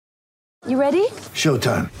You ready?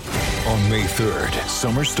 Showtime. On May 3rd,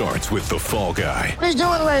 summer starts with The Fall Guy. Let's do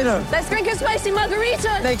it later. Let's drink a spicy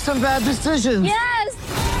margarita. Make some bad decisions.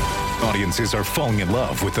 Yes! Audiences are falling in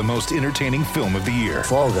love with the most entertaining film of the year.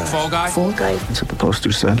 Fall Guy. Fall Guy? Fall Guy. That's what the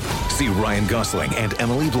poster said. See Ryan Gosling and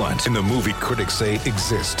Emily Blunt in the movie critics say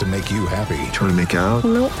exists to make you happy. Trying to make it out?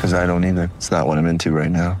 Nope. Because I don't either. It's not what I'm into right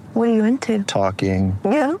now. What are you into? Talking.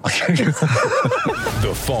 Yeah.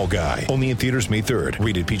 The Fall Guy. Only in theaters May 3rd.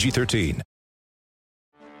 Rated PG-13.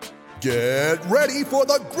 Get ready for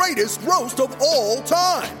the greatest roast of all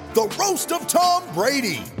time. The Roast of Tom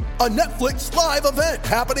Brady. A Netflix live event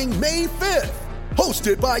happening May 5th.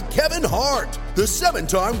 Hosted by Kevin Hart. The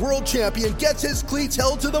 7-time world champion gets his cleats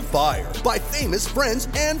held to the fire by famous friends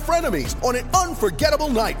and frenemies on an unforgettable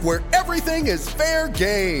night where everything is fair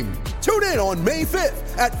game. Tune in on May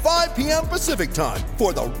 5th at 5 p.m. Pacific time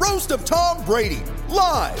for the Roast of Tom Brady.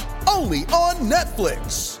 Live only on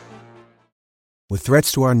Netflix. With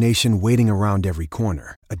threats to our nation waiting around every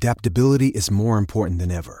corner, adaptability is more important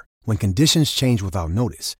than ever. When conditions change without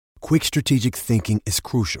notice, quick strategic thinking is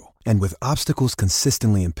crucial. And with obstacles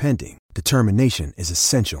consistently impending, determination is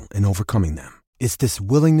essential in overcoming them. It's this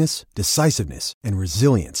willingness, decisiveness, and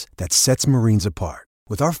resilience that sets Marines apart.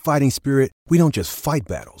 With our fighting spirit, we don't just fight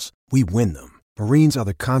battles, we win them. Marines are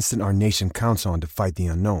the constant our nation counts on to fight the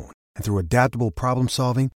unknown. And through adaptable problem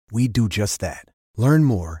solving, we do just that. Learn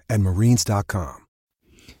more at marines.com.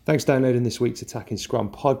 Thanks for downloading this week's Attacking Scrum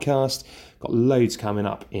podcast. Got loads coming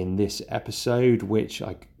up in this episode, which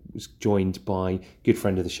I was joined by a good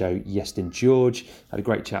friend of the show, Iestyn George. Had a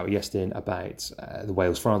great chat with Iestyn about the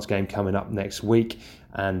Wales-France game coming up next week,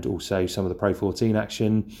 and also some of the Pro 14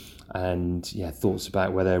 action, and thoughts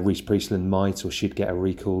about whether Reece Priestland might or should get a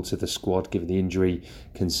recall to the squad given the injury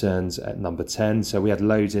concerns at number 10. So we had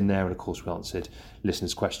loads in there, and of course we answered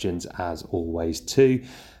listeners' questions as always too.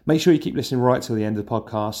 Make sure you keep listening right till the end of the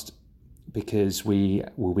podcast, because we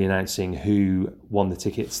will be announcing who won the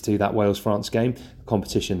tickets to that Wales-France game, a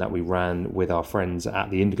competition that we ran with our friends at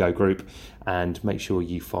the Indigo Group. And make sure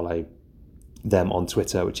you follow them on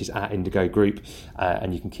Twitter, which is at Indigo Group,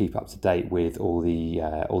 and you can keep up to date with all the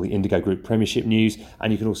Indigo Group Premiership news.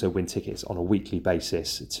 And you can also win tickets on a weekly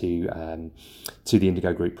basis to the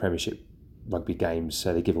Indigo Group Premiership rugby games.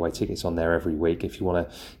 So they give away tickets on there every week. If you want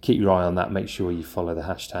to keep your eye on that, make sure you follow the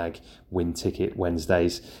hashtag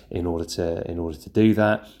WinTicketWednesdays in order to do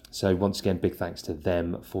that. So once again, big thanks to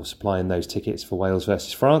them for supplying those tickets for Wales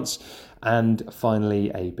versus France. And finally,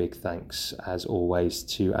 a big thanks, as always,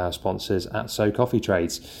 to our sponsors at So Coffee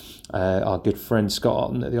Trades. Our good friend Scott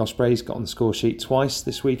Otten at the Ospreys got on the score sheet twice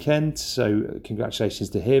this weekend, so congratulations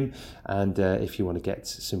to him. And if you want to get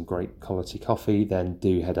some great quality coffee, then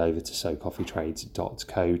do head over to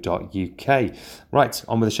socoffeetrades.co.uk. Right,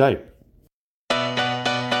 on with the show.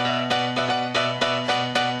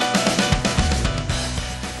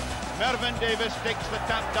 Mervyn Davis takes the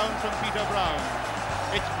tap down from Peter Brown.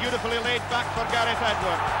 It's beautifully laid back for Gareth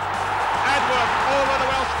Edward. Edward over the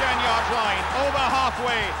Welsh 10-yard line, over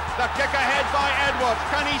halfway. The kick ahead by Edward.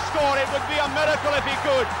 Can he score? It would be a miracle if he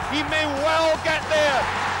could. He may well get there.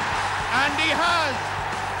 And he has.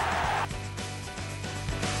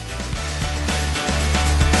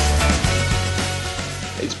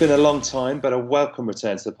 It's been a long time, but a welcome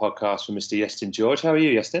return to the podcast from Mr. Iestyn George. How are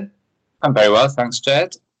you, Iestyn? I'm very well, thanks,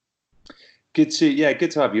 Jed. Good to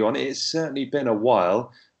have you on. It's certainly been a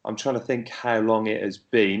while. I'm trying to think how long it has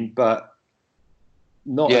been, but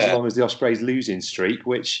not as long as the Ospreys losing streak,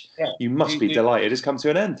 which you must be delighted has come to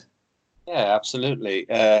an end. Yeah, absolutely.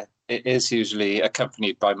 It is usually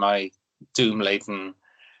accompanied by my doom-laden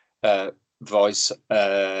voice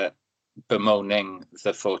bemoaning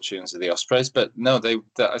the fortunes of the Ospreys, but no,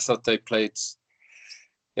 I thought they played.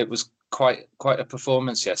 It was quite a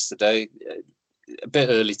performance yesterday. A bit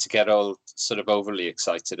early to get all sort of overly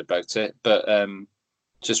excited about it, but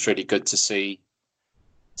just really good to see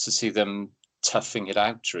them toughing it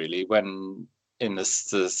out. Really, when in the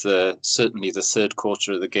certainly the third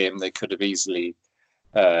quarter of the game, they could have easily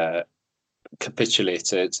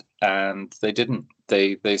capitulated, and they didn't.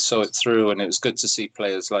 They saw it through, and it was good to see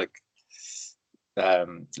players like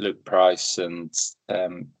Luke Price and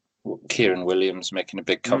Kieran Williams making a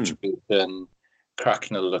big contribution.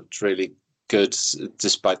 Cracknell looked really good,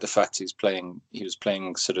 despite the fact he was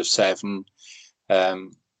playing sort of 7.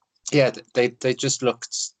 They just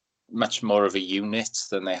looked much more of a unit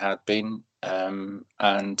than they had been, and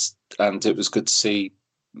it was good to see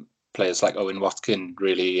players like Owen Watkin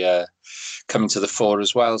really coming to the fore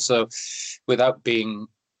as well. So without being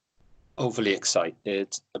overly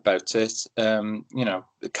excited about it,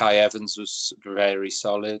 Kai Evans was very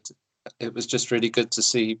solid. It was just really good to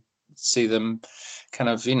see see them kind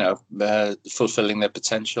of, fulfilling their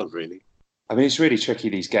potential, really. I mean, it's really tricky,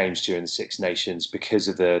 these games during the Six Nations, because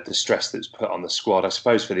of the stress that's put on the squad. I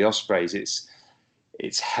suppose for the Ospreys,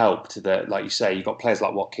 it's helped that, like you say, you've got players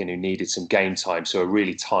like Watkin who needed some game time, so a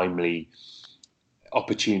really timely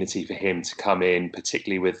opportunity for him to come in,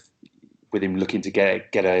 particularly with him looking to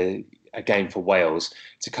get a game for Wales,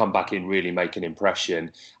 to come back in, really make an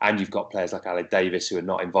impression. And you've got players like Aled Davis who are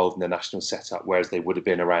not involved in the national setup, whereas they would have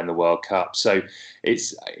been around the World Cup. So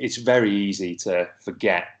it's very easy to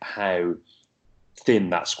forget how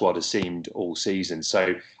thin that squad has seemed all season.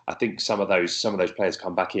 So I think some of those players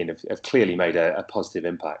come back in have clearly made a positive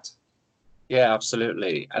impact. Yeah,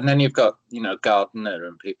 absolutely. And then you've got, Gardner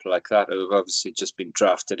and people like that who have obviously just been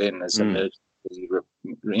drafted in as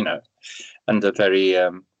under very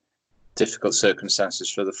difficult circumstances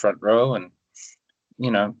for the front row. And,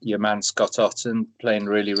 your man Scott Otten playing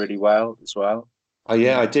really, really well as well. Oh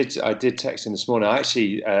yeah, I did text him this morning. I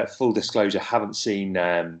actually, full disclosure, haven't seen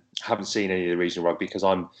any of the regional rugby because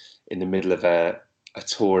I'm in the middle of a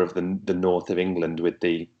tour of the north of England with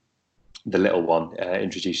the little one,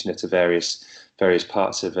 introducing her to various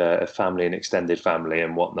parts of a family and extended family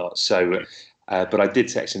and whatnot. So, but I did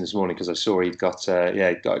text him this morning because I saw he'd got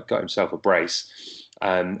himself a brace,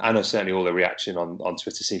 and certainly all the reaction on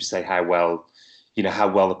Twitter seems to say how well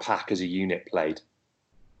the pack as a unit played.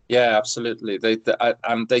 Yeah, absolutely. They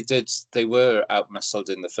were outmuscled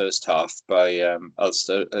in the first half by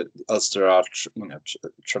Ulster. Ulster are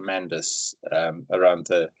tremendous around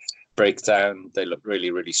the breakdown. They look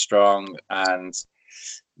really, really strong, and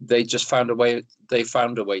they just found a way. They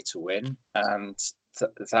found a way to win, and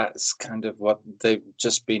that's kind of what they've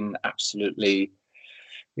just been absolutely.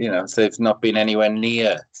 They've not been anywhere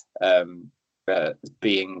near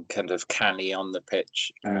being kind of canny on the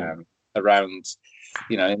pitch around.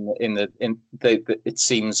 It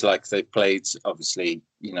seems like they played, obviously,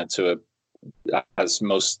 as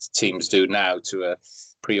most teams do now, to a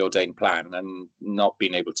preordained plan, and not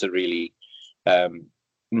been able to really, able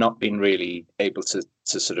to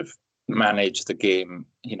sort of manage the game,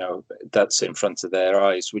 that's in front of their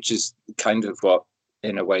eyes, which is kind of what,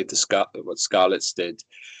 in a way, what Scarlets did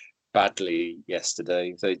badly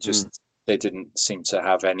yesterday. They just they didn't seem to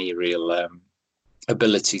have any real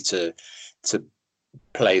ability to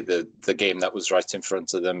play the game that was right in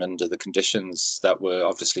front of them under the conditions that were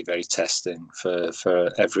obviously very testing for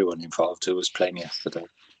everyone involved who was playing yesterday.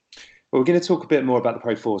 Well, we're going to talk a bit more about the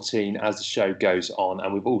Pro 14 as the show goes on,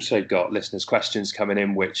 and we've also got listeners' questions coming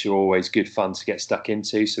in, which are always good fun to get stuck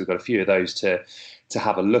into. So we've got a few of those to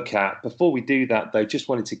have a look at. Before we do that, though, just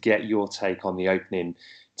wanted to get your take on the opening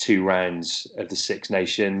 2 rounds of the Six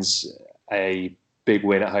Nations. A big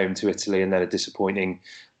win at home to Italy, and then a disappointing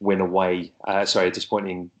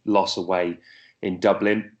loss away in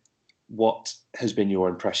Dublin. What has been your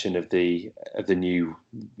impression of the new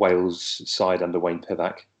Wales side under Wayne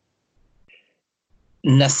Pivac?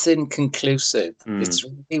 Nothing conclusive. It's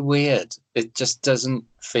really weird. It just doesn't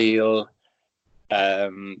feel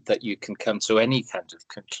that you can come to any kind of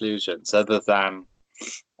conclusions other than,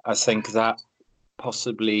 I think, that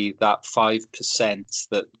possibly that 5%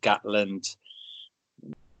 that Gatland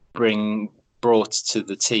brought to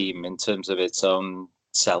the team in terms of its own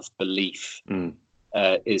self-belief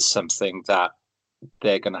is something that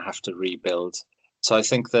they're going to have to rebuild. So I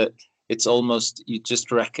think that it's almost, you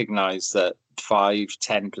just recognise that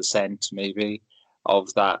 5-10% maybe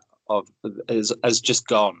of that has just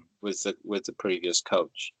gone with the previous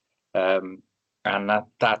coach, and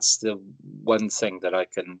that's the one thing that I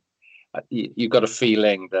can. You got a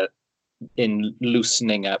feeling that in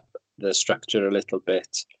loosening up the structure a little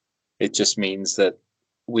bit, it just means that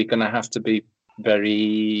we're going to have to be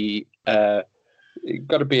very, got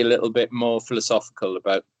to be a little bit more philosophical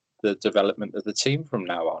about the development of the team from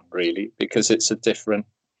now on, really, because it's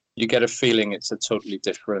you get a feeling it's a totally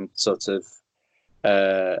different sort of,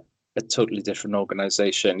 a totally different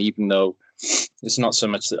organisation, even though it's not so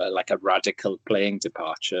much like a radical playing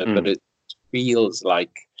departure, but it feels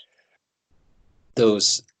like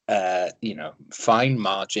those, fine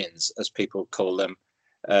margins, as people call them,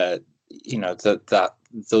 that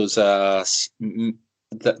those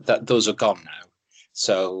are gone now.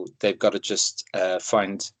 So they've got to just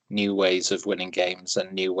find new ways of winning games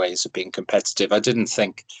and new ways of being competitive. I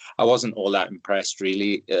wasn't all that impressed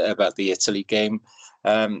really about the Italy game,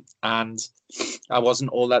 and I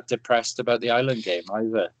wasn't all that depressed about the Ireland game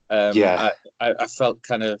either. I felt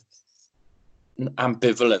kind of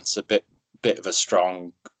ambivalence, a bit of a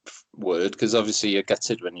strong word, because obviously you're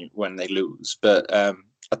gutted when they lose, but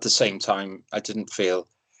at the same time I didn't feel,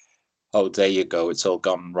 oh, there you go, it's all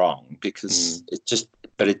gone wrong, because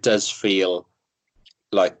but it does feel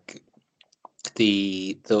like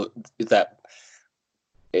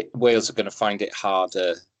Wales are going to find it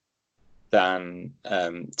harder than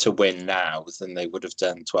to win now than they would have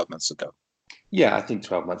done 12 months ago. Yeah, I think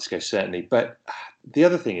 12 months ago, certainly. But the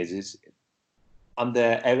other thing is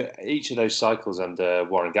under each of those cycles under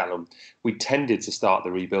Warren Gatland, we tended to start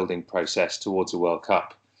the rebuilding process towards the World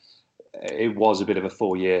Cup. It was a bit of a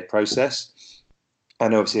 4-year process.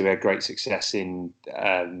 And obviously we had great success in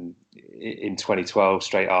 2012,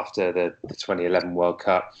 straight after the 2011 World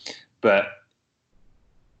Cup. But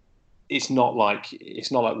it's not like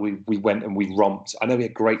we went and we romped. I know we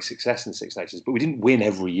had great success in the Six Nations, but we didn't win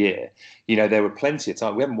every year. You know, there were plenty of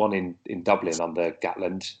time. We haven't won in Dublin under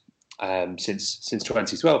Gatland since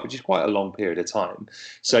 2012, which is quite a long period of time.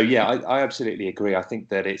 So yeah, I absolutely agree. I think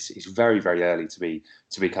that it's very, very early to be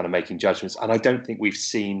kind of making judgments, and I don't think we've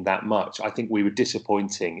seen that much. I think we were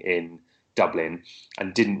disappointing in Dublin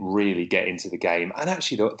and didn't really get into the game, and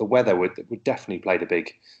actually the weather would definitely played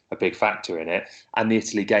a big factor in it. And the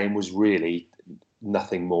Italy game was really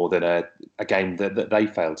nothing more than a game that they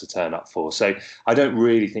failed to turn up for. So I don't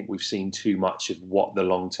really think we've seen too much of what the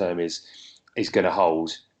long term is going to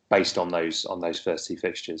hold based on those first 2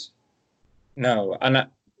 fixtures. No, and I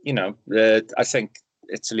think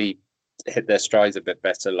Italy hit their stride a bit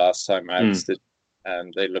better last time out.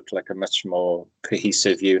 They looked like a much more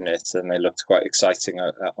cohesive unit, and they looked quite exciting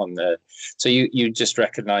on the. So you just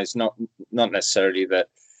recognise not necessarily that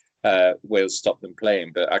Wales stopped them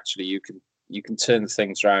playing, but actually you can turn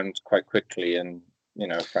things around quite quickly, and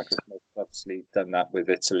Frank has obviously done that with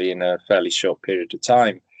Italy in a fairly short period of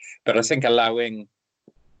time. But I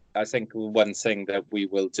think one thing that we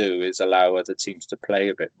will do is allow other teams to play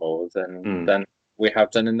a bit more than we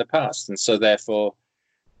have done in the past, and so therefore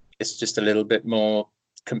it's just a little bit more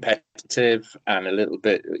competitive and a little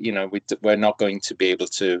bit, we're not going to be able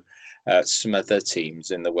to smother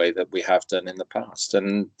teams in the way that we have done in the past,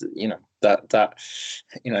 and that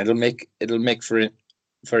it'll make for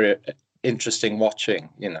interesting watching.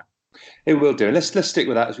 It will do. And let's stick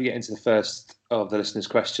with that as we get into the first of the listeners'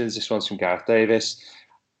 questions. This one's from Gareth Davis.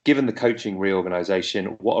 Given the coaching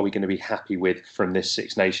reorganisation, what are we going to be happy with from this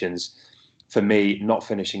Six Nations? For me, not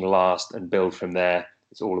finishing last and build from there.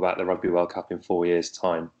 It's all about the Rugby World Cup in 4 years'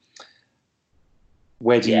 time.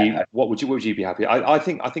 What would you be happy? I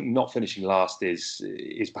think not finishing last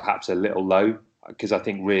is perhaps a little low, because I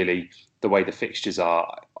think really the way the fixtures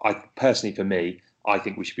are, for me, I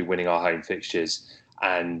think we should be winning our home fixtures,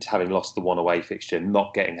 and having lost the one away fixture,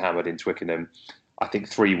 not getting hammered in Twickenham. I think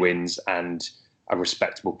 3 wins and a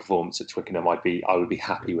respectable performance at Twickenham, I would be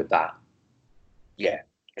happy with that. Yeah,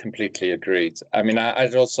 completely agreed. I mean,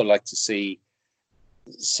 I'd also like to see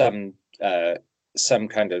some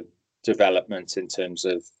kind of development in terms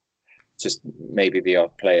of just maybe the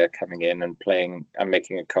odd player coming in and playing and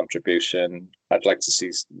making a contribution. I'd like to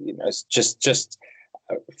see, just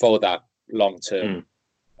for that long term,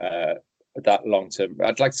 I'd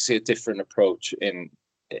like to see a different approach in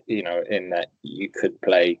that you could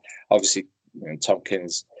play. Obviously,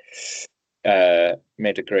 Tompkins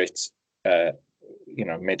made a great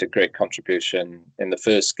contribution in the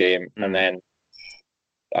first game, and then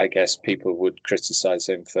I guess people would criticise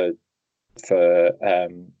him for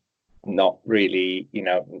not really,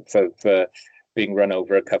 for being run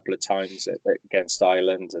over a couple of times against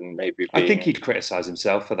Ireland, and maybe I think he'd criticise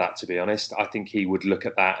himself for that, to be honest. I think he would look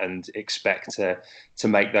at that and expect to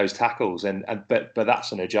make those tackles, but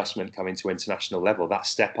that's an adjustment coming to international level. That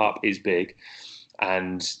step up is big,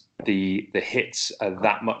 and the hits are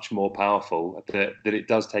that much more powerful that it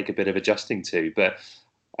does take a bit of adjusting to. But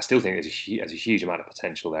I still think there's a huge amount of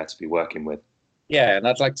potential there to be working with. Yeah, and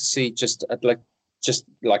I'd like to see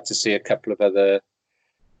a couple of other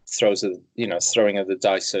throwing of the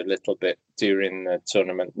dice a little bit during the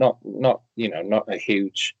tournament. Not a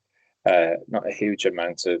huge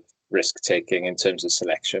amount of risk taking in terms of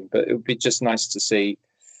selection, but it would be just nice to see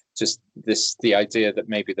the idea that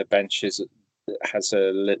maybe the bench has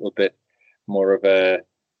a little bit more of a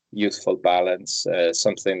youthful balance,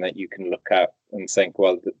 something that you can look at and think,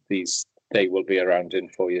 well, they will be around in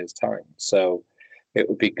 4 years' time. So it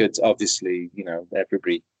would be good. Obviously,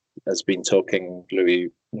 everybody has been talking Louis,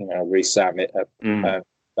 re-Sam it up.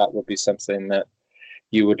 That would be something that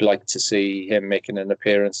you would like to see him making an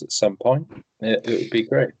appearance at some point. It would be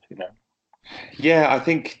great, Yeah, I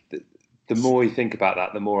think the more we think about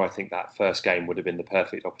that, the more I think that first game would have been the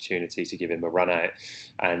perfect opportunity to give him a run out,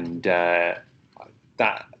 and that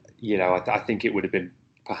I think it would have been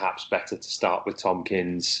perhaps better to start with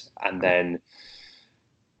Tompkins and then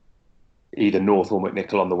either North or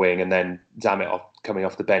McNichol on the wing, and then Zammit coming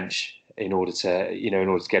off the bench in order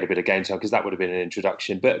to get a bit of game time, because that would have been an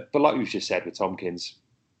introduction. But like we've just said with Tompkins,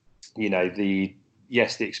 the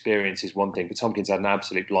experience is one thing, but Tompkins had an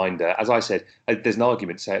absolute blinder. As I said, there's an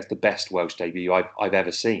argument to say it's the best Welsh debut I've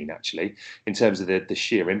ever seen, actually, in terms of the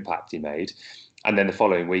sheer impact he made. And then the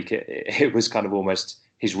following week, it was kind of almost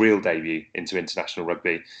his real debut into international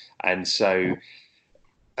rugby. And so,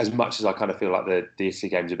 as much as I kind of feel like the Italy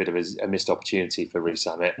game is a bit of a missed opportunity for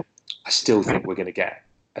Rees-Zammit, I still think we're going to get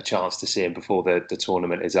a chance to see him before the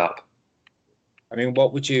tournament is up. I mean,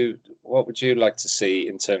 what would you like to see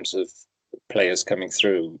in terms of players coming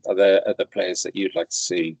through? Are there other players that you'd like to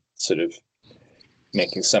see sort of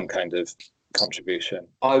making some kind of contribution?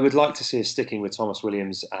 I would like to see us sticking with Thomas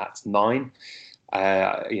Williams at 9.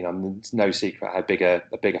 It's no secret how big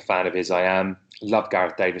a fan of his I am. Love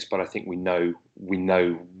Gareth Davis, but I think we know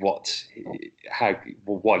what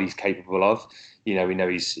he's capable of. We know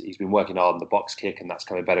he's been working hard on the box kick, and that's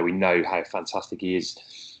coming better. We know how fantastic he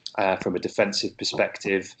is from a defensive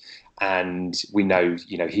perspective, and we know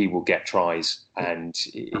he will get tries, and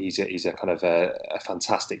he's a kind of a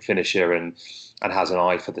fantastic finisher and has an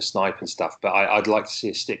eye for the snipe and stuff. But I'd like to see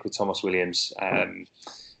us stick with Thomas Williams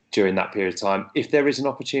during that period of time. If there is an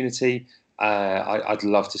opportunity, I'd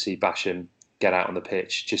love to see Basham get out on the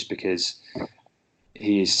pitch, just because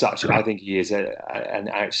he is I think he is an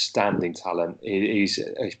outstanding talent. He's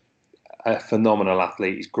a phenomenal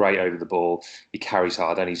athlete. He's great over the ball. He carries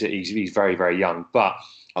hard, and he's very, very young. But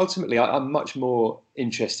ultimately, I'm much more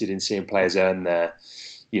interested in seeing players earn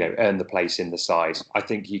the place in the side. I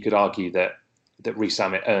think you could argue that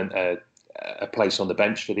Rees-Zammit earned a place on the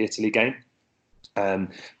bench for the Italy game. But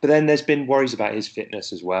then there's been worries about his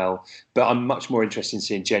fitness as well. But I'm much more interested in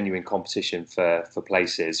seeing genuine competition for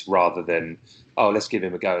places, rather than, let's give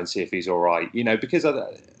him a go and see if he's all right. Because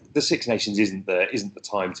the Six Nations isn't the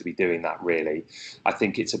time to be doing that, really. I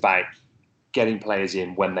think it's about getting players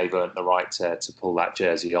in when they've earned the right to pull that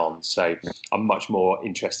jersey on. So I'm much more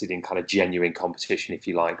interested in kind of genuine competition, if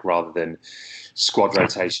you like, rather than squad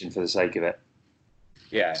rotation for the sake of it.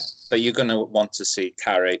 Yeah, but you're going to want to see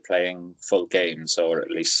Carey playing full games, or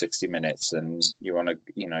at least 60 minutes, and you're going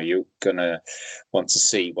to want to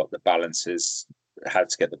see what the balance is, how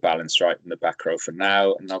to get the balance right in the back row for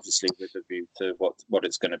now, and obviously with a view to what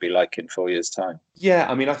it's going to be like in 4 years' time. Yeah,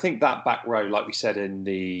 I mean, I think that back row, like we said in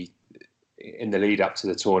the lead up to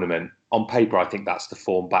the tournament, on paper, I think that's the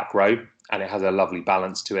form back row, and it has a lovely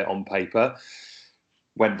balance to it on paper.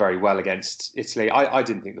 Went very well against Italy. I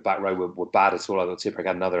didn't think the back row were bad at all. I thought Tipuric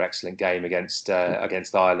had another excellent game against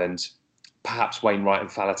Ireland. Perhaps Wainwright and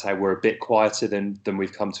Faletau were a bit quieter than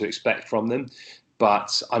we've come to expect from them,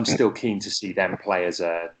 but I'm still keen to see them play as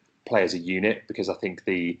a unit, because I think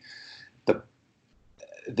the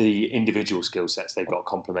individual skill sets they've got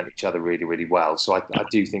complement each other really, really well. So I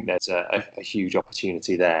do think there's a huge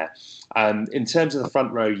opportunity there. In terms of the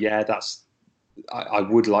front row, I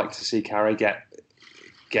would like to see Carey get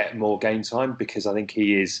more game time, because I think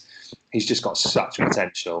he's just got such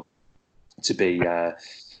potential to be I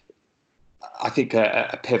think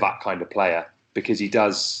a pivot kind of player, because he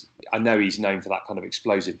does. I know he's known for that kind of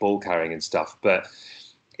explosive ball carrying and stuff, but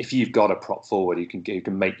if you've got a prop forward who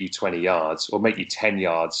can make you 20 yards or make you 10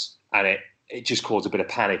 yards, and it just causes a bit of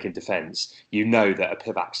panic in defence, that a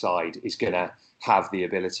pivot side is going to have the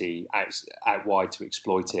ability out wide to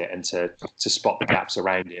exploit it and to spot the gaps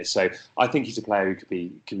around it. So I think he's a player who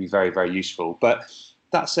could be very, very useful. But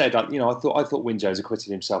that said, I thought Wyn Jones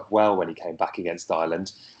acquitted himself well when he came back against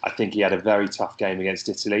Ireland. I think he had a very tough game against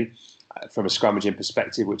Italy from a scrummaging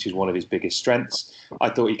perspective, which is one of his biggest strengths. I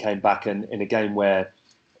thought he came back and in a game where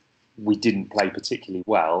we didn't play particularly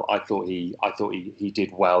well, I thought he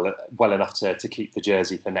did well enough to keep the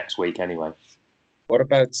jersey for next week anyway. What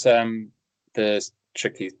about the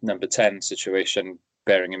tricky number 10 situation,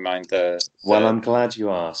 bearing in mind Well, I'm glad you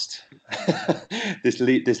asked. This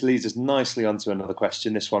leads us nicely onto another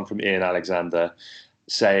question, this one from Ian Alexander,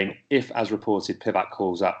 saying, if, as reported, Pivac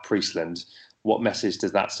calls up Priestland, what message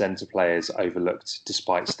does that send to players overlooked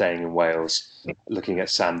despite staying in Wales, looking at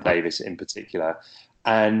Sam Davis in particular?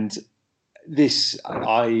 And this,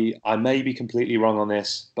 I may be completely wrong on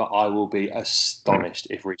this, but I will be astonished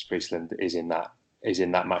if Rich Priestland is in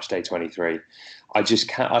that match day 23. I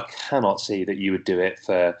cannot see that you would do it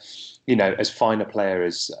for, as fine a player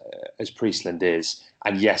as Priestland is.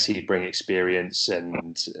 And yes, he'd bring experience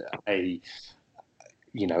and a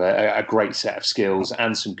great set of skills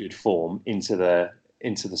and some good form into the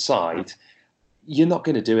side. You're not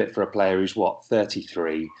going to do it for a player who's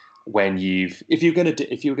 33. If you're going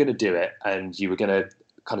to do it and you were going to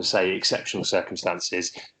kind of say exceptional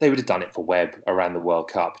circumstances, they would have done it for Webb around the World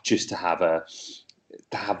Cup, just to have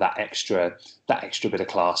have that extra bit of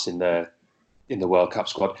class in the World Cup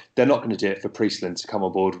squad. They're not going to do it for Priestland to come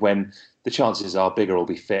on board when the chances are Biggar will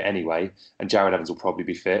be fit anyway, and Jared Evans will probably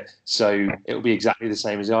be fit. So it will be exactly the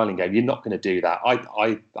same as the Ireland game. You're not going to do that.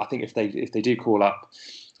 I think if they do call up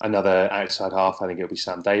another outside half, I think it'll be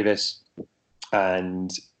Sam Davis,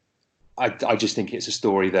 and I just think it's a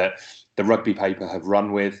story that the rugby paper have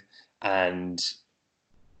run with, and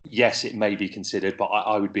yes, it may be considered, but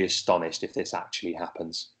I would be astonished if this actually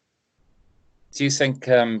happens. Do you think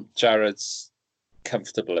Jared's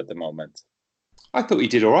comfortable at the moment? I thought he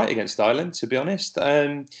did all right against Ireland, to be honest.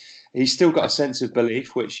 He's still got a sense of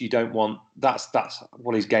belief, which you don't want. That's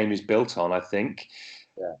what his game is built on, I think.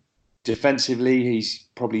 Yeah. Defensively, he's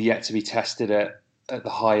probably yet to be tested at the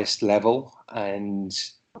highest level, and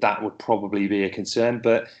that would probably be a concern.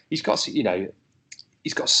 But he's got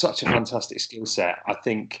such a fantastic skill set. I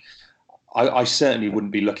think I certainly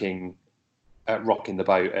wouldn't be looking at rocking the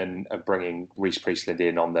boat and bringing Rhys Priestland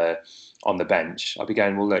in on the bench. I'd be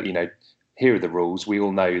going, well, look, here are the rules. We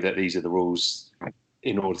all know that these are the rules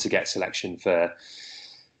in order to get selection for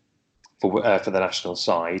the national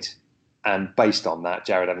side. And based on that,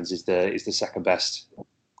 Jared Evans is the second best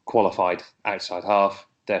qualified outside half.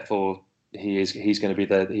 Therefore, he's going to be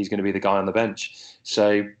the guy on the bench.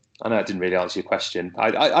 So I know I didn't really answer your question.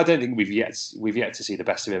 I don't think we've yet to see the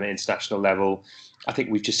best of him at international level. I think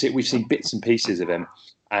we've seen bits and pieces of him,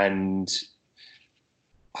 and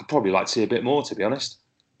I'd probably like to see a bit more, to be honest.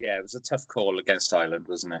 Yeah, it was a tough call against Ireland,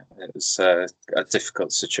 wasn't it? It was a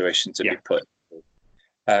difficult situation to be put.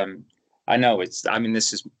 I know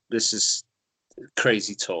this is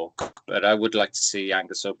crazy talk, but I would like to see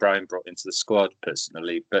Angus O'Brien brought into the squad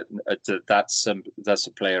personally. But that's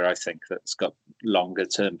a player I think that's got longer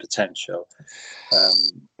term potential.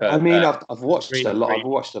 I've watched a lot. I've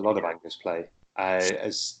watched a lot of Angus play,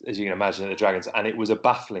 as you can imagine, at the Dragons, and it was a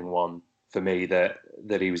baffling one for me that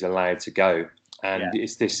he was allowed to go. And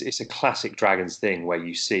it's a classic Dragons thing where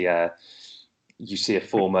you see a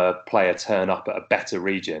former player turn up at a better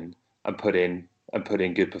region and put in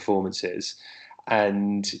good performances.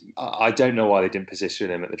 And I don't know why they didn't position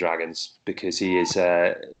him at the Dragons, because he's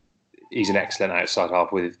an excellent outside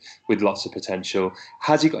half with lots of potential.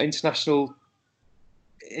 Has he got international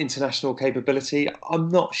capability? I'm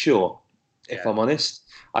not sure, if I'm honest.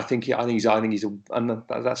 I think he's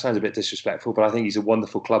that sounds a bit disrespectful, but I think he's a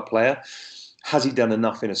wonderful club player. Has he done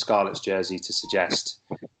enough in a Scarlets jersey to suggest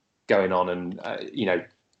going on and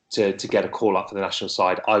to get a call up for the national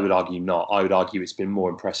side? I would argue not. I would argue it's been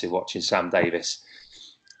more impressive watching Sam Davis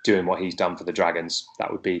doing what he's done for the Dragons.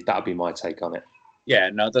 That would be my take on it.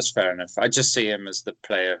 Yeah, no, that's fair enough. I just see him as the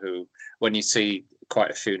player who, when you see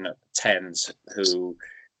quite a few 10s who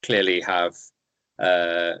clearly haven't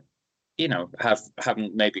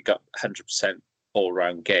maybe got 100%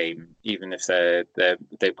 all-round game, even if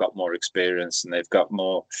they've got more experience and they've got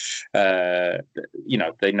more, they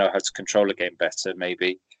know how to control a game better.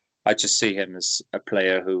 Maybe I just see him as a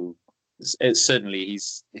player who, certainly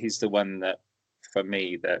he's the one that, for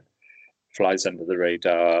me, that flies under the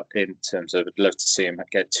radar in terms of, I'd love to see him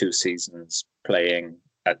get 2 seasons playing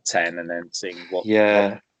at 10 and then seeing what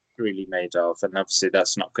really made of. And obviously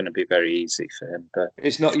that's not going to be very easy for him. But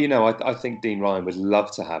it's not, I think Dean Ryan would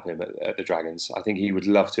love to have him at the Dragons. I think he would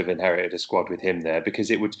love to have inherited a squad with him there,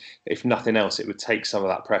 because it would, if nothing else, it would take some of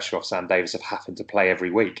that pressure off Sam Davis of having to play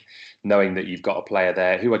every week, knowing that you've got a player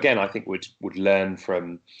there who, again, I think would learn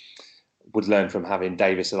from having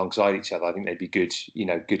Davis alongside each other. I think they'd be good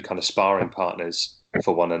kind of sparring partners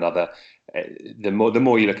for one another. The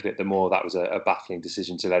more you look at it, the more that was a baffling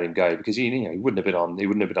decision to let him go, because he wouldn't have been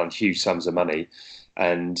on huge sums of money,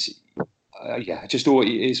 and it's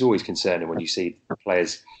always concerning when you see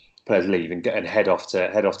players leave and head off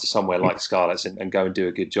to somewhere like Scarlets and go and do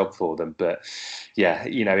a good job for them. But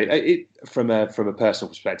from a personal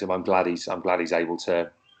perspective, I'm glad he's been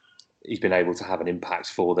able to have an impact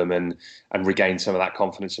for them and regain some of that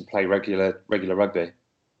confidence and play regular rugby.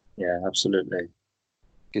 Yeah, absolutely.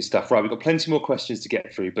 Good stuff. Right, we've got plenty more questions to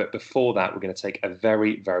get through, but before that, we're going to take a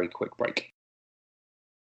very, very quick break.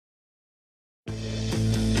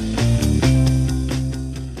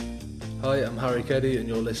 Hi, I'm Harry Keddy, and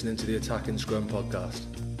you're listening to the Attacking Scrum podcast.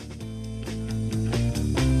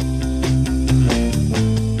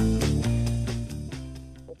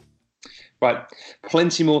 Right,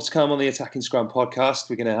 plenty more to come on the Attacking Scrum podcast.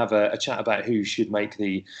 We're going to have a chat about who should make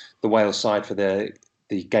the Wales side for the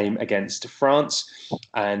game against France,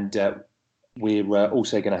 and We're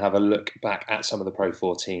also going to have a look back at some of the Pro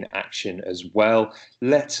 14 action as well.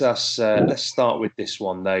 Let's start with this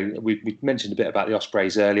one though. We mentioned a bit about the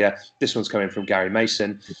Ospreys earlier. This one's coming from Gary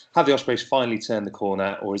Mason. Have the Ospreys finally turned the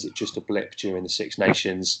corner, or is it just a blip during the Six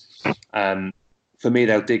Nations? For me,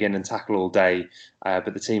 they'll dig in and tackle all day,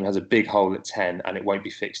 but the team has a big hole at 10 and it won't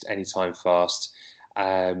be fixed anytime fast.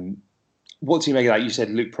 What do you make of that? You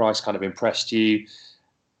said Luke Price kind of impressed you.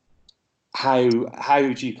 How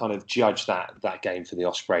do you kind of judge that game for the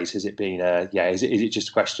Ospreys? Has it been is it just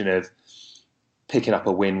a question of picking up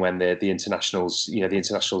a win when the internationals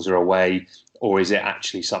are away, or is it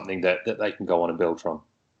actually something that they can go on and build from?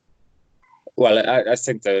 Well, I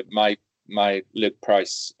think that my Luke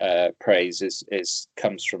Price praise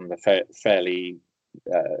comes from the fairly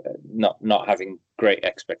not having great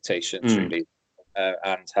expectations really,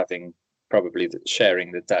 and having probably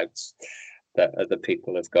sharing the doubts that other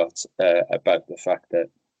people have got about the fact that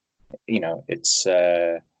it's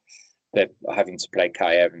they're having to play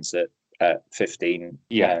Kai Evans at 15,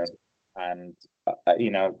 and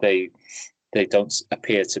they don't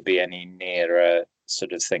appear to be any nearer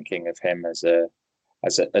sort of thinking of him as a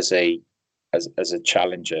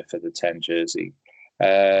challenger for the 10 jersey.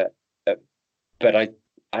 But I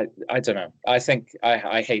don't know. I think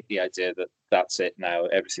I hate the idea that that's it now.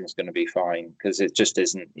 Everything's going to be fine, because it just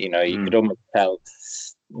isn't. You could almost tell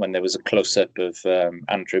when there was a close-up of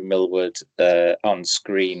Andrew Millward on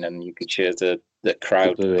screen, and you could hear the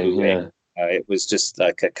crowd booing. Yeah. It was just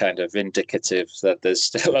like a kind of indicative that there's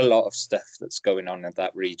still a lot of stuff that's going on in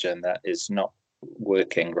that region that is not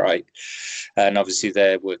working right. And obviously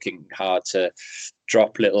they're working hard to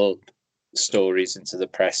drop little stories into the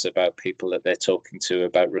press about people that they're talking to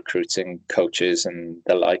about recruiting coaches and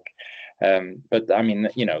the like. But I mean,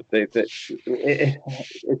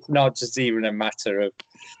 it's not just even a matter of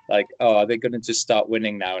like, are they going to just start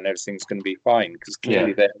winning now and everything's going to be fine? Because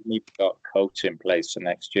clearly they've got a coach in place for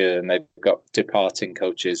next year, and they've got departing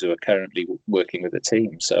coaches who are currently working with the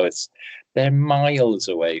team. So they're miles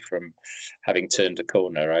away from having turned a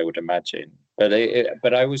corner, I would imagine.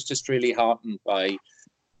 But I was just really heartened by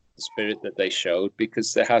the spirit that they showed,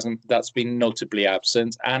 because that's been notably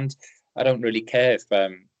absent. And I don't really care if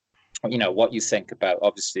what you think about,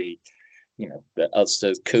 obviously, the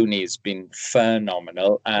Ulster Cooney has been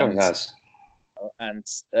phenomenal, and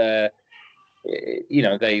they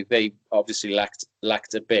obviously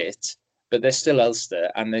lacked a bit, but they're still Ulster,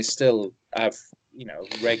 and they still have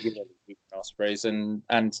regularly beaten Ospreys and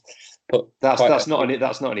put that's not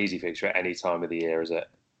an easy fixture at any time of the year, is it?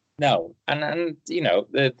 No, and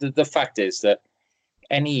the fact is that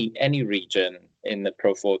any region in the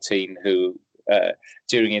Pro 14 who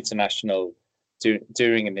during an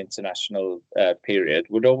international period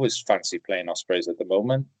would always fancy playing Ospreys at the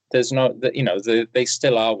moment. There's no, they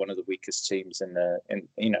still are one of the weakest teams out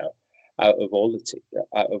of all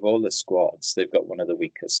the squads. They've got one of the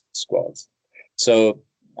weakest squads. So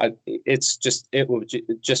it would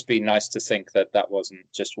just be nice to think that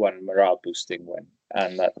wasn't just one morale boosting win,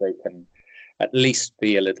 and that they can at least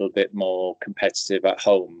be a little bit more competitive at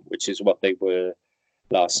home, which is what they were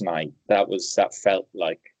last night. That felt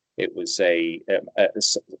like it was a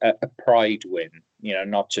pride win,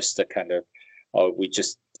 not just a kind of, we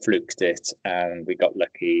just fluked it and we got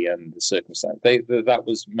lucky and the circumstance. That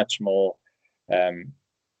was much more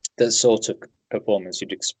the sort of performance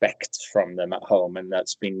you'd expect from them at home, and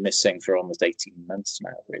that's been missing for almost 18 months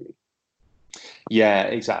now, really. Yeah,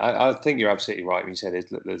 exactly. I think you're absolutely right when you say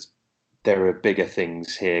there are bigger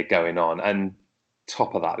things here going on, and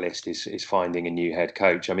top of that list is finding a new head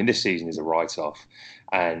coach. I mean, this season is a write-off,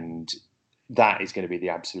 and that is going to be the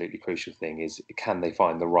absolutely crucial thing, is can they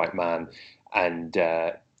find the right man and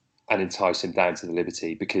entice him down to the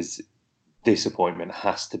Liberty, because this appointment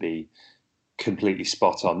has to be completely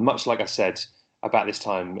spot on. Much like I said about this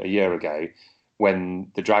time a year ago,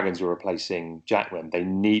 when the Dragons were replacing Jackman, they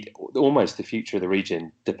need almost the future of the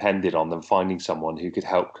region depended on them finding someone who could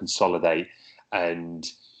help consolidate and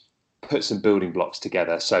put some building blocks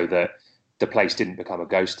together so that the place didn't become a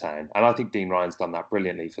ghost town. And I think Dean Ryan's done that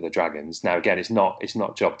brilliantly for the Dragons. Now, again, it's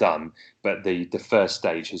not job done, but the first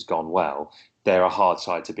stage has gone well. They're a hard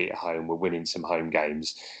side to beat at home. We're winning some home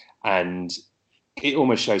games. And it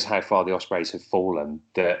almost shows how far the Ospreys have fallen,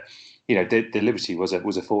 that the Liberty was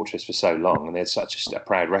a fortress for so long, and they had such a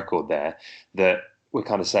proud record there, that we're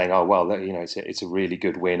kind of saying, oh, well, it's a really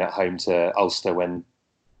good win at home to Ulster when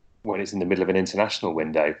it's in the middle of an international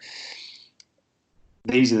window.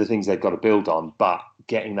 These are the things they've got to build on, but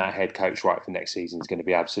getting that head coach right for next season is going to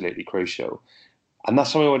be absolutely crucial. And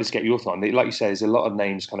that's something I wanted to get your thought on. Like you say, there's a lot of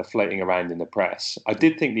names kind of floating around in the press. I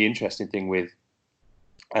did think the interesting thing with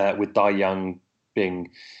with Dai Young being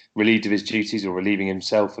relieved of his duties or relieving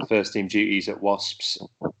himself for first team duties at Wasps.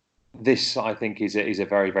 This, I think, is a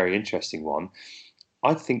very, very interesting one.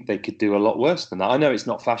 I think they could do a lot worse than that. I know it's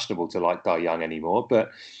not fashionable to like Dai Young anymore, but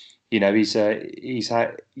he's had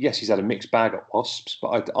a mixed bag at Wasps, but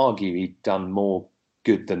I'd argue he'd done more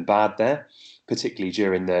good than bad there, particularly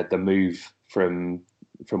during the move from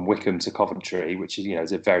Wycombe to Coventry, which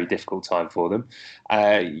is a very difficult time for them.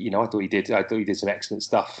 I thought he did some excellent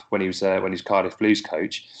stuff when he was Cardiff Blues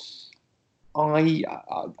coach.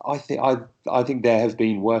 I think there have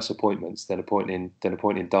been worse appointments than appointing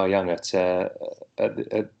Dai Young at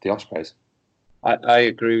the Ospreys. I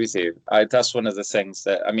agree with you. That's one of the things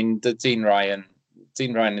that the Dean Ryan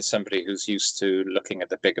is somebody who's used to looking at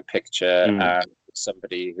the bigger picture, and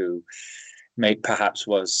somebody who perhaps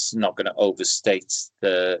was not going to overstate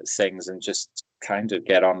the things and just kind of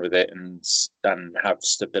get on with it and have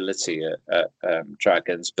stability at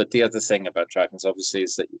Dragons. But the other thing about Dragons, obviously,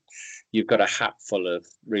 is that you've got a hat full of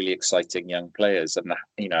really exciting young players, and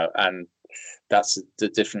that's the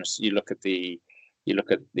difference. You look at the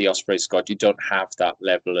Osprey squad. You don't have that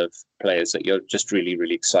level of players that you're just really,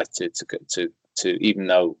 really excited to even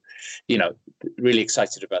though, really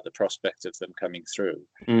excited about the prospect of them coming through.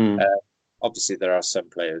 Obviously, there are some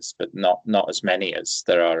players, but not as many as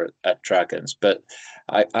there are at Dragons. But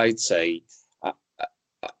I'd say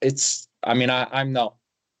I'm not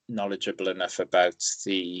knowledgeable enough about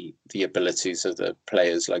the abilities of the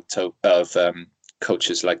players like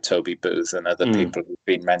coaches like Toby Booth and other people who've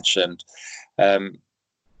been mentioned.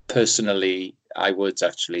 Personally, I would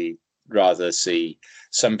actually rather see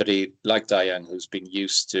somebody like Dai Young, who's been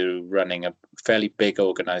used to running a fairly big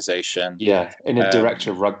organisation. Yeah, in a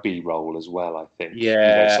director of rugby role as well, I think.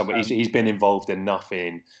 Yeah. He's been involved enough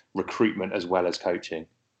in recruitment as well as coaching.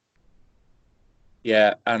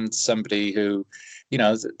 Yeah, and somebody who,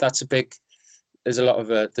 there's a big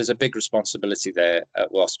responsibility there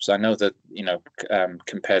at Wasps. I know that,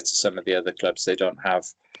 compared to some of the other clubs, they don't have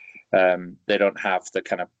the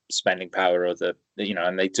kind of spending power or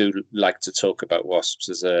and they do like to talk about Wasps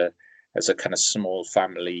as a kind of small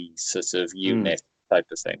family sort of unit type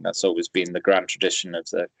of thing. That's always been the grand tradition of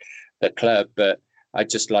the club. But I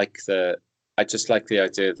just like the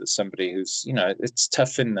idea that somebody who's, it's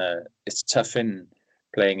tough in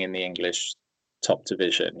playing in the English top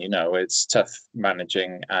division. It's tough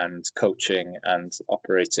managing and coaching and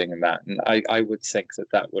operating in that. And I would think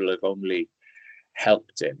that will have only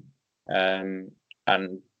helped him. And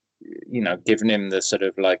given him the sort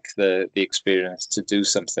of like the experience to do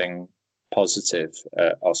something positive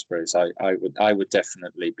at Ospreys, I would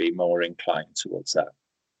definitely be more inclined towards that.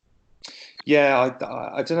 Yeah,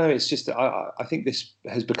 I don't know. It's just I think this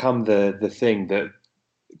has become the thing that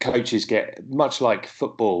coaches get, much like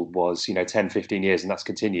football was 10, 15 years, and that's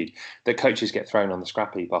continued, that coaches get thrown on the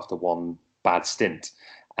scrap heap after one bad stint.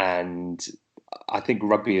 And I think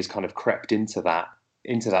rugby has kind of crept into that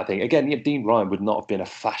thing. Again, Dean Ryan would not have been a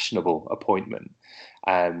fashionable appointment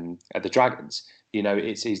at the Dragons.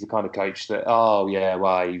 He's the kind of coach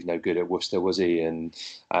that, he's no good at Worcester, was he? And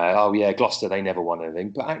Gloucester, they never won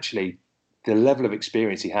anything. But actually, the level of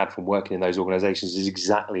experience he had from working in those organisations is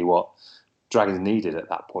exactly what Dragons needed at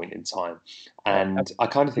that point in time. And I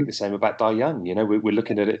kind of think the same about Dai Young. We're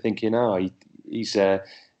looking at it thinking, he's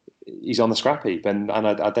on the scrap heap, and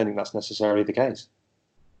I don't think that's necessarily the case.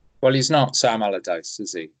 Well, he's not Sam Allardyce,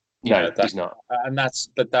 is he? He's not. And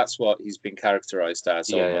that's what he's been characterised as.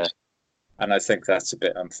 Yeah. And I think that's a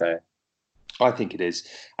bit unfair. I think it is.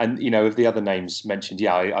 And, of the other names mentioned,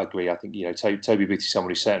 I agree. I think, Toby Booth is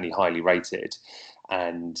someone who's certainly highly rated.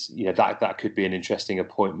 And, that could be an interesting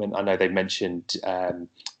appointment. I know they mentioned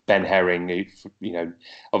Ben Herring, who,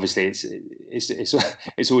 obviously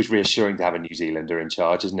it's always reassuring to have a New Zealander in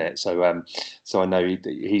charge, isn't it? So I know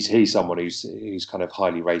he's someone who's kind of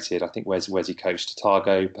highly rated. I think where's he coached?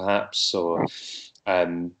 Otago, perhaps, or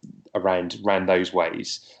around those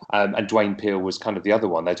ways. And Dwayne Peel was kind of the other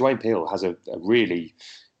one. Though Dwayne Peel has a really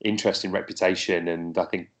interesting reputation, and I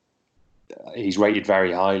think he's rated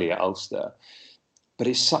very highly at Ulster. But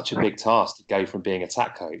it's such a big task to go from being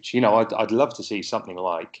attack coach. I'd love to see something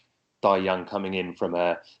like Dai Young coming in from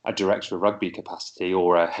a director of rugby capacity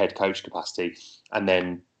or a head coach capacity, and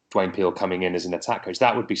then Dwayne Peel coming in as an attack coach.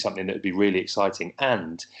 That would be something that would be really exciting,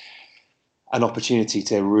 and an opportunity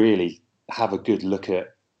to really have a good look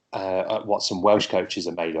at what some Welsh coaches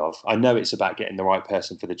are made of. I know it's about getting the right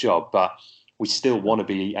person for the job, but we still want to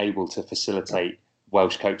be able to facilitate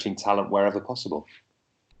Welsh coaching talent wherever possible.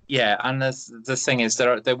 Yeah, and the thing is,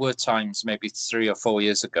 there were times maybe 3 or 4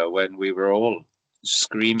 years ago when we were all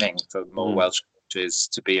screaming for more Welsh coaches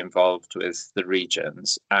to be involved with the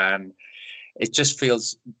regions, and it just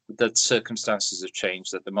feels that circumstances have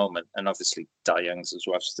changed at the moment, and obviously Die Young's as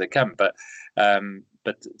much as they can. But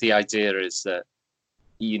the idea is that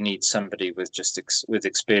you need somebody with with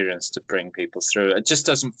experience to bring people through. It just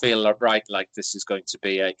doesn't feel right. Like this is going to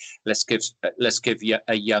be let's give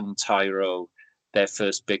a young Tyro their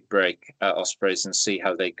first big break at Ospreys and see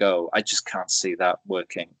how they go. I just can't see that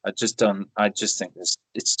working. I just think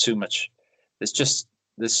it's too much.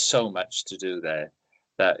 There's so much to do there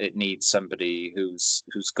that it needs somebody who's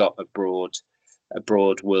got a broad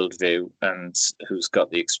worldview and who's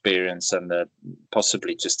got the experience and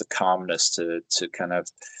possibly just the calmness to kind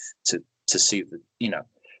of to see the,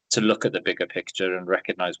 to look at the bigger picture and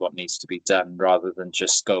recognize what needs to be done, rather than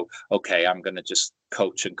just go, okay, I'm going to just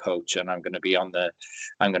coach and I'm going to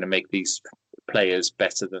I'm going to make these players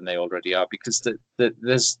better than they already are, because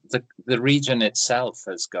the region itself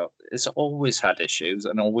it's always had issues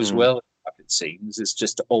and always will. It seems it's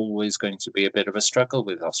just always going to be a bit of a struggle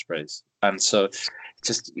with Ospreys, and so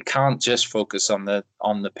you can't just focus on the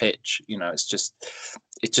pitch.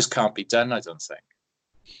 It just can't be done, I don't think.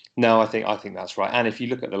 No, I think that's right. And if you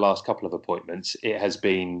look at the last couple of appointments, it has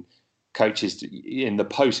been coaches in the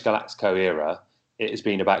post Galactico era. It has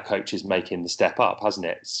been about coaches making the step up, hasn't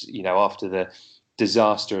it? After the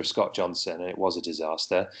disaster of Scott Johnson, and it was a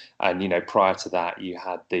disaster. And prior to that, you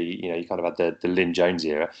had you kind of had the Lynn Jones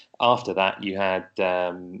era. After that, you had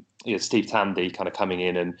Steve Tandy kind of coming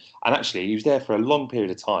in, and actually he was there for a long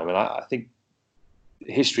period of time. And I think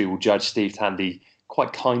history will judge Steve Tandy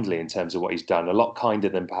quite kindly in terms of what he's done, a lot kinder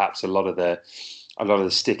than perhaps a lot of the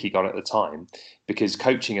stick he got at the time, because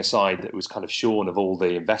coaching a side that was kind of shorn of all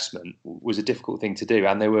the investment was a difficult thing to do,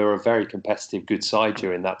 and they were a very competitive, good side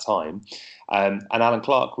during that time. And Alan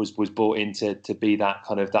Clark was brought in to be that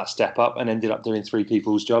kind of that step up, and ended up doing three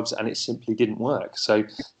people's jobs, and it simply didn't work. So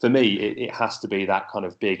for me, it has to be that kind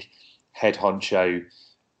of big head honcho,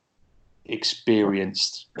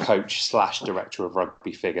 experienced coach / director of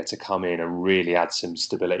rugby figure to come in and really add some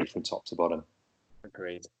stability from top to bottom.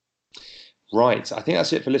 Agreed. Right, I think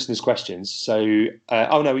that's it for listeners' questions. So,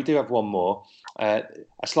 we do have one more, a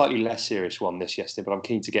slightly less serious one this yesterday, but I'm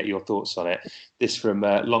keen to get your thoughts on it. This from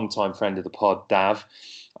a long-time friend of the pod, Dav.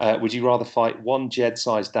 Would you rather fight 1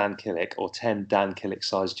 Jed-sized Dan Killick or 10 Dan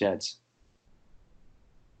Killick-sized Jeds?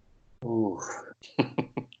 Ooh.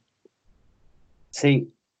 See,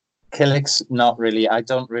 Killick's not really. I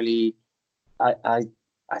don't know.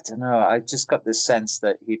 I just got this sense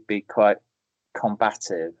that he'd be quite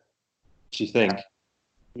combative. Do you think?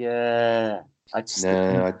 Yeah, I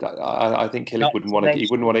think Killick wouldn't want to. He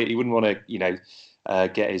wouldn't want to.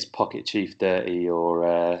 Get his pocket chief dirty,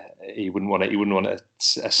 or he wouldn't want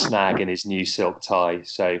a snag in his new silk tie.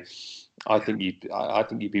 So, I think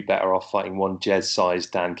you'd be better off fighting 1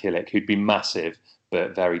 Jez-sized Dan Killick, who'd be massive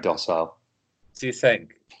but very docile. Do you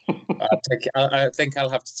think? I think I'll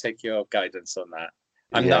have to take your guidance on that.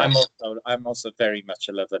 I'm also very much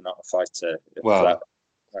a lover, not a fighter. Well.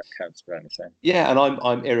 That counts for anything. Yeah, and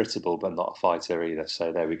I'm irritable, but not a fighter either.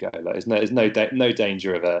 So there we go. Like, there's no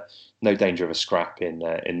danger of a scrap in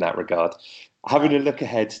that regard. Having a look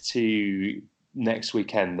ahead to next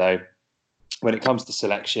weekend, though, when it comes to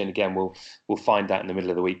selection, again we'll find out in the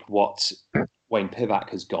middle of the week what Wayne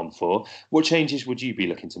Pivac has gone for. What changes would you be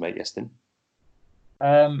looking to make, Iestyn?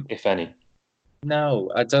 If any? No,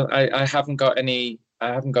 I don't. I haven't got any.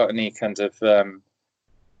 I haven't got any kind of.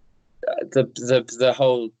 The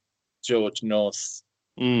whole George North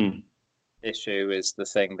issue is the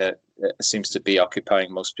thing that seems to be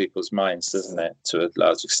occupying most people's minds, doesn't it? To a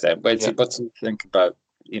large extent. What do you think about?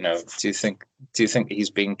 Do you think he's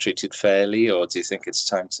being treated fairly, or do you think it's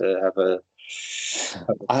time to have a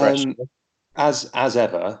fresh? As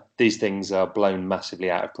ever, these things are blown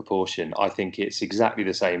massively out of proportion. I think it's exactly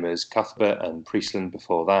the same as Cuthbert and Priestland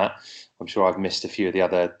before that. I'm sure I've missed a few of the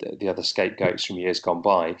other scapegoats from years gone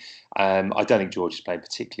by. I don't think George is playing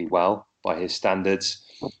particularly well by his standards.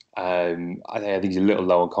 I think he's a little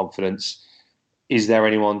low on confidence. Is there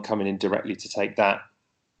anyone coming in directly to take that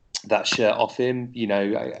shirt off him?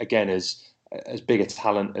 Again, as big a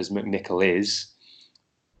talent as McNichol is,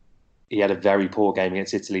 he had a very poor game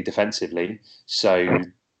against Italy defensively. So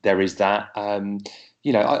there is that.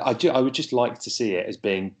 I would just like to see it as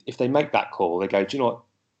being, if they make that call, they go, do you know what?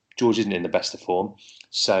 George isn't in the best of form.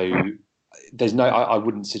 So I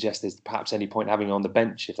wouldn't suggest there's perhaps any point having him on the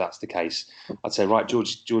bench if that's the case. I'd say, right,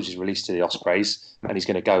 George is released to the Ospreys and he's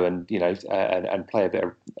going to go and, and play a bit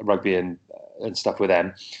of rugby and stuff with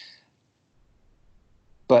them.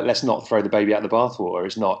 But let's not throw the baby out the bathwater.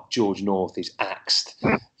 It's not George North is axed.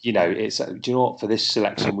 You know, it's, do you know what? For this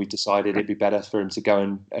selection, we've decided it'd be better for him to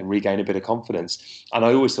go and regain a bit of confidence. And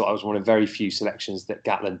I always thought I was one of very few selections that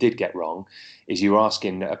Gatland did get wrong, is you were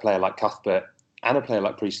asking a player like Cuthbert and a player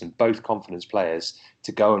like Priestland, both confidence players,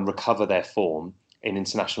 to go and recover their form in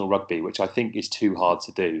international rugby, which I think is too hard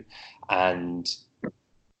to do. And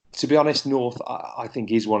to be honest, North, I think,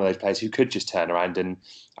 is one of those players who could just turn around and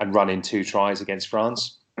run in 2 tries against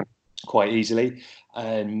France quite easily.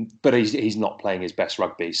 But he's not playing his best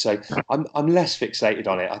rugby. So I'm less fixated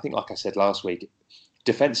on it. I think, like I said last week,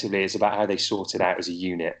 defensively it's about how they sort it out as a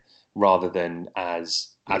unit rather than as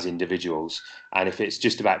individuals. And if it's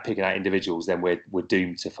just about picking out individuals, then we're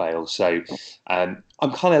doomed to fail. So I'm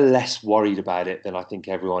kind of less worried about it than I think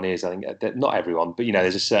everyone is. I think that, not everyone, but, you know,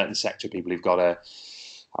 there's a certain sector of people who've got a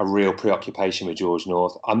real preoccupation with George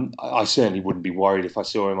North. I certainly wouldn't be worried if I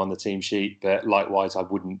saw him on the team sheet, but likewise, I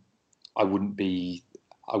wouldn't be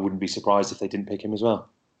surprised if they didn't pick him as well.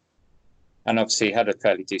 And obviously he had a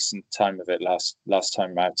fairly decent time of it last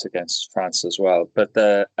time out against France as well. But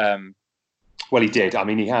well, he did. I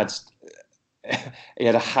mean, he had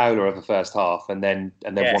a howler of the first half, and then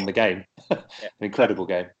won the game. An incredible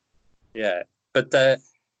game. Yeah, but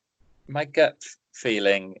my gut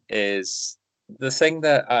feeling is the thing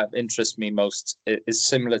that interests me most is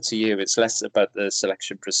similar to you. It's less about the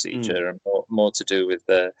selection procedure and more to do with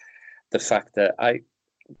the fact that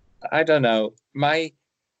I don't know.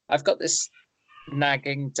 I've got this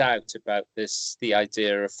nagging doubt about the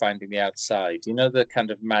idea of finding the outside. You know, the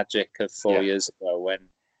kind of magic of 4 years ago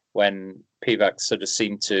when Pivac sort of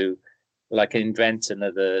seemed to like invent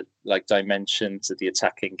another like dimension to the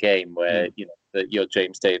attacking game where, you know, your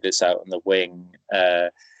James Davis out on the wing,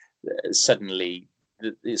 suddenly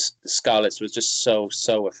the Scarlets was just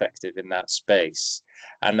so effective in that space.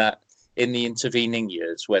 And that in the intervening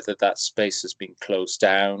years, whether that space has been closed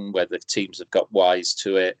down, whether teams have got wise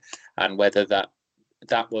to it, and whether that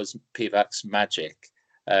was Pivac's magic,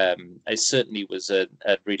 it certainly was a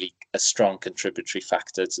really strong contributory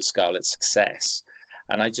factor to Scarlet's success.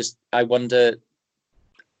 And I wonder,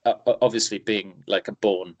 obviously being like a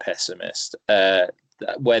born pessimist,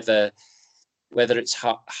 whether it's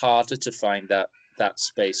harder to find that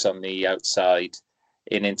space on the outside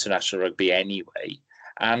in international rugby anyway,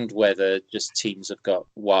 and whether just teams have got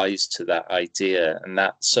wise to that idea, and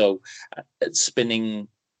that so spinning,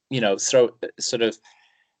 you know,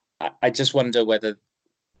 I just wonder whether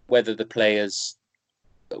the players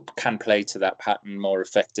can play to that pattern more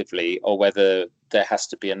effectively, or whether there has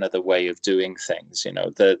to be another way of doing things. You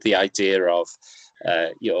know, the idea of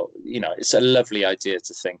it's a lovely idea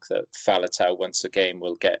to think that Faletau once a game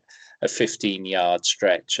will get a 15-yard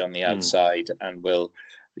stretch on the outside and will,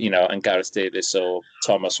 you know, and Gareth Davis or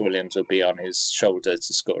Thomas Williams will be on his shoulder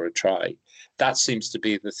to score a try. That seems to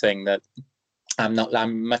be the thing that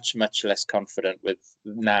I'm much less confident with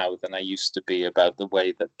now than I used to be about the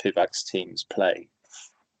way that Pivac's teams play.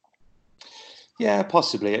 Yeah,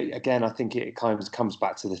 possibly. Again, I think it kind of comes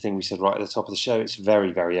back to the thing we said right at the top of the show. It's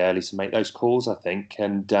very, very early to make those calls, I think,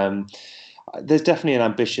 and there's definitely an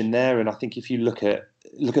ambition there. And I think if you look at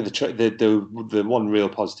the one real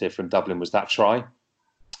positive from Dublin was that try,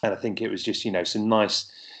 and I think it was just, you know,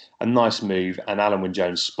 a nice move, and Alan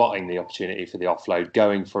Wynne-Jones spotting the opportunity for the offload,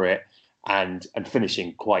 going for it, and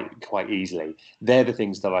finishing quite easily. They're the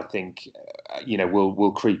things that I think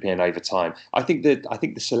will creep in over time. I think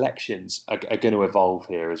the selections are going to evolve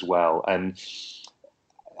here as well, and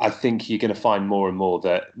I think you're going to find more and more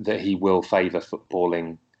that he will favour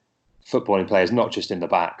footballing players, not just in the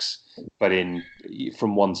backs, but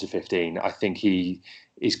from 1 to 15. I think he's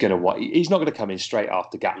not going to come in straight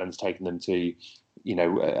after Gatland's taken them to, you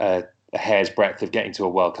know, a hair's breadth of getting to a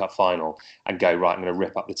World Cup final and go, right, I'm going to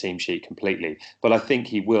rip up the team sheet completely. But I think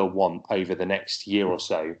he will want, over the next year or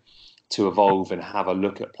so, to evolve and have a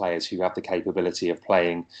look at players who have the capability of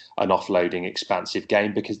playing an offloading, expansive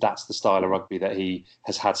game, because that's the style of rugby that he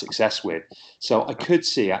has had success with. So I could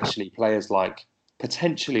see actually players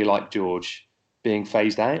potentially like George being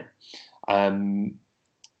phased out.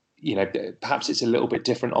 You know, perhaps it's a little bit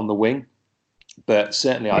different on the wing, but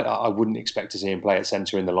certainly I wouldn't expect to see him play at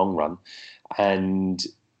centre in the long run. And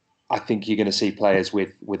I think you're going to see players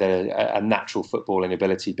with a natural footballing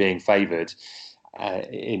ability being favoured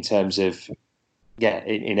in terms of,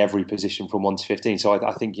 in every position from 1 to 15. So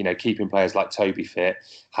I think, you know, keeping players like Toby fit,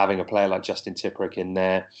 having a player like Justin Tipuric in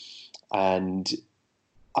there, and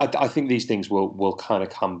I think these things will kind of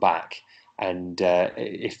come back. And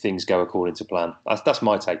if things go according to plan, that's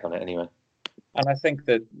my take on it anyway. And I think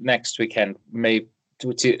that next weekend my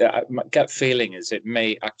gut feeling is it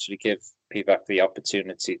may actually give Pivac the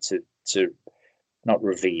opportunity to not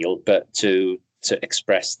reveal, but to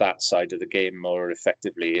express that side of the game more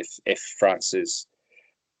effectively if France's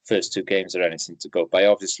first two games are anything to go by.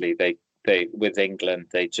 Obviously, they with England,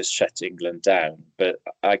 they just shut England down, but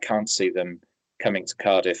I can't see them coming to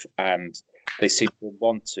Cardiff, and they seem to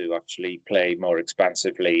want to actually play more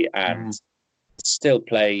expansively and still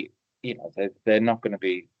play. You know, they're not going to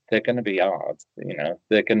be. They're going to be hard. You know,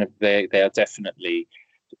 they are definitely.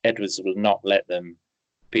 Edwards will not let them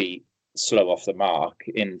be slow off the mark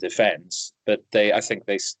in defence, but I think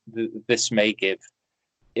this may give.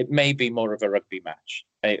 It may be more of a rugby match.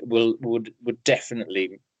 It'll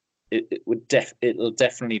definitely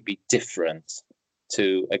be different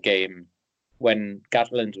to a game when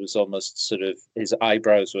Gatland was almost sort of, his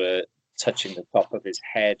eyebrows were touching the top of his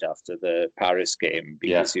head after the Paris game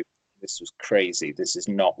because this was crazy. This is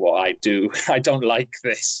not what I do. I don't like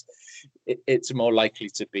this. It's more likely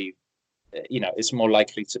to be, it's more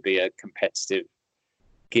likely to be a competitive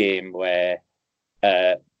game where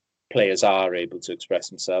players are able to express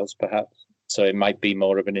themselves, perhaps. So it might be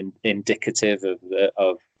more of an indicative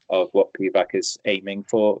of what Pivac is aiming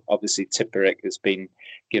for. Obviously, Tipuric has been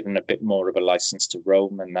given a bit more of a license to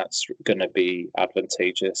roam, and that's going to be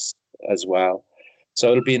advantageous as well.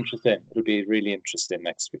 So it'll be interesting. It'll be really interesting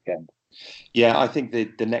next weekend. Yeah, I think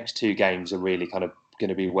the next two games are really kind of going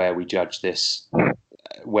to be where we judge this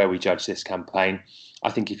campaign. I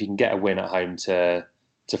think if you can get a win at home to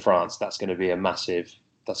France, that's going to be a massive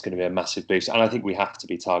boost. And I think we have to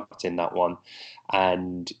be targeting that one.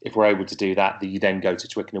 And if we're able to do that, you then go to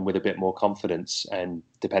Twickenham with a bit more confidence. And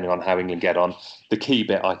depending on how England get on, the key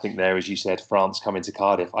bit, I think there, as you said, France coming to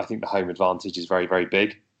Cardiff, I think the home advantage is very, very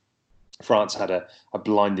big. France had a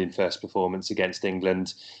blinding first performance against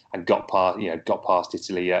England and got past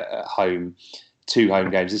Italy at home. 2 home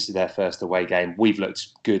games. This is their first away game. We've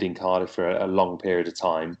looked good in Cardiff for a long period of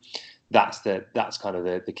time. That's kind of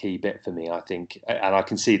the key bit for me, I think, and I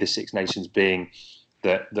can see the Six Nations being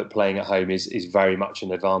that playing at home is very much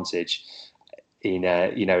an advantage in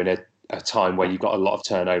a time where you've got a lot of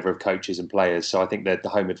turnover of coaches and players. So I think that the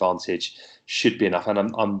home advantage should be enough, and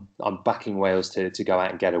I'm backing Wales to go out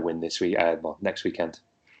and get a win next weekend.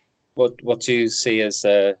 What do you see as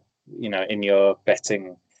in your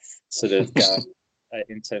betting sort of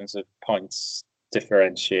in terms of points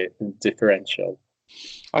differential?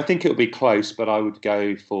 I think it'll be close, but I would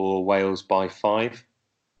go for Wales by 5.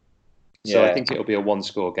 So I think it'll be a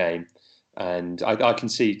 1-score game, and I can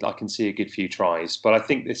see a good few tries. But I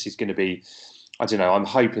think this is going to be, I don't know, I'm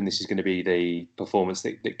hoping this is going to be the performance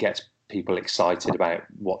that gets people excited about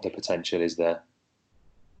what the potential is there.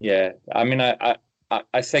 Yeah, I mean, I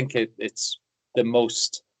think it's the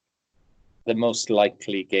most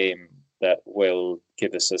likely game that will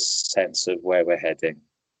give us a sense of where we're heading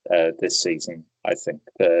this season. I think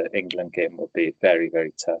the England game will be very,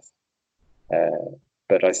 very tough.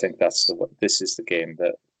 But I think this is the game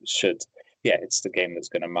that it's the game that's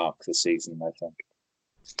going to mark the season, I think.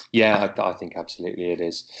 Yeah, I think absolutely it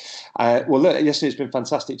is. Well, look, Iestyn, it's been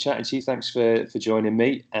fantastic chatting to you. Thanks for joining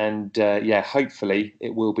me. And hopefully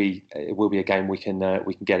it will be a game we can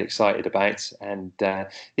get excited about. And an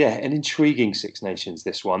intriguing Six Nations,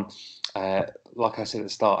 this one. Like I said at the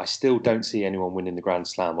start, I still don't see anyone winning the Grand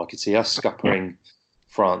Slam. I could see us scuppering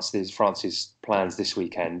France's plans this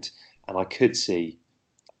weekend, and I could see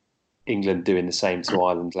England doing the same to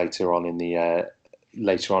Ireland later on in the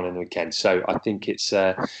weekend. So I think it's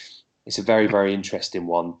a very, very interesting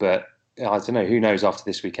one. But I don't know. Who knows? After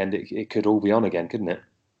this weekend, it could all be on again, couldn't it?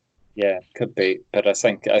 Yeah, could be. But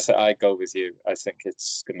I go with you. I think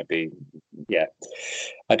it's going to be. Yeah,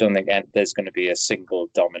 I don't think there's going to be a single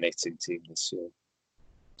dominating team this year.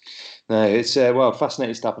 No, it's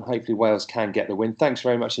fascinating stuff, and hopefully Wales can get the win. Thanks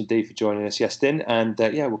very much indeed for joining us, Iestyn, and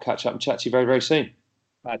we'll catch up and chat to you very, very soon.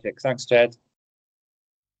 Magic. Thanks, Jed.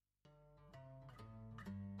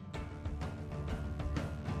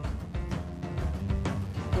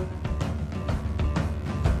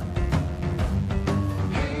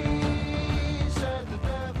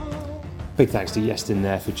 Big thanks to Iestyn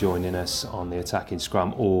there for joining us on the Attacking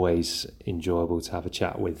Scrum. Always enjoyable to have a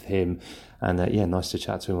chat with him. And nice to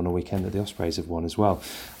chat to him on a weekend that the Ospreys have won as well.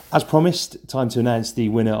 As promised, time to announce the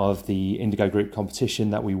winner of the Indigo Group competition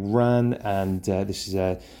that we ran. And this is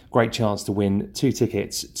a great chance to win 2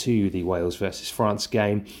 tickets to the Wales versus France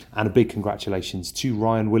game. And a big congratulations to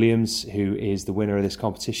Ryan Williams, who is the winner of this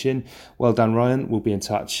competition. Well done, Ryan. We'll be in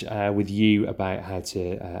touch with you about how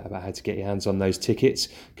to get your hands on those tickets.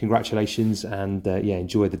 Congratulations, and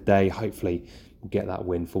enjoy the day. Hopefully get that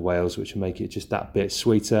win for Wales, which will make it just that bit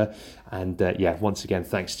sweeter. And once again,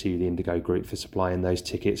 thanks to the Indigo Group for supplying those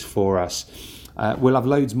tickets for us. We'll have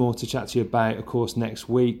loads more to chat to you about, of course, next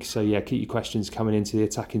week. So keep your questions coming into the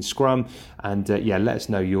Attacking Scrum, and let us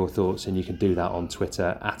know your thoughts. And you can do that on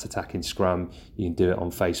Twitter at Attacking Scrum. You can do it on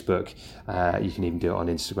Facebook. You can even do it on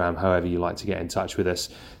Instagram. However you like to get in touch with us.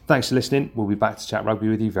 Thanks for listening. We'll be back to chat rugby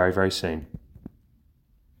with you very, very soon.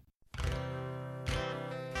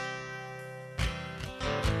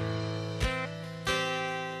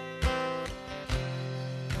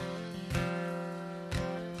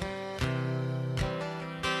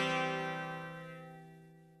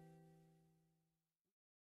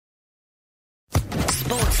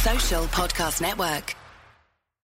 Social Podcast Network.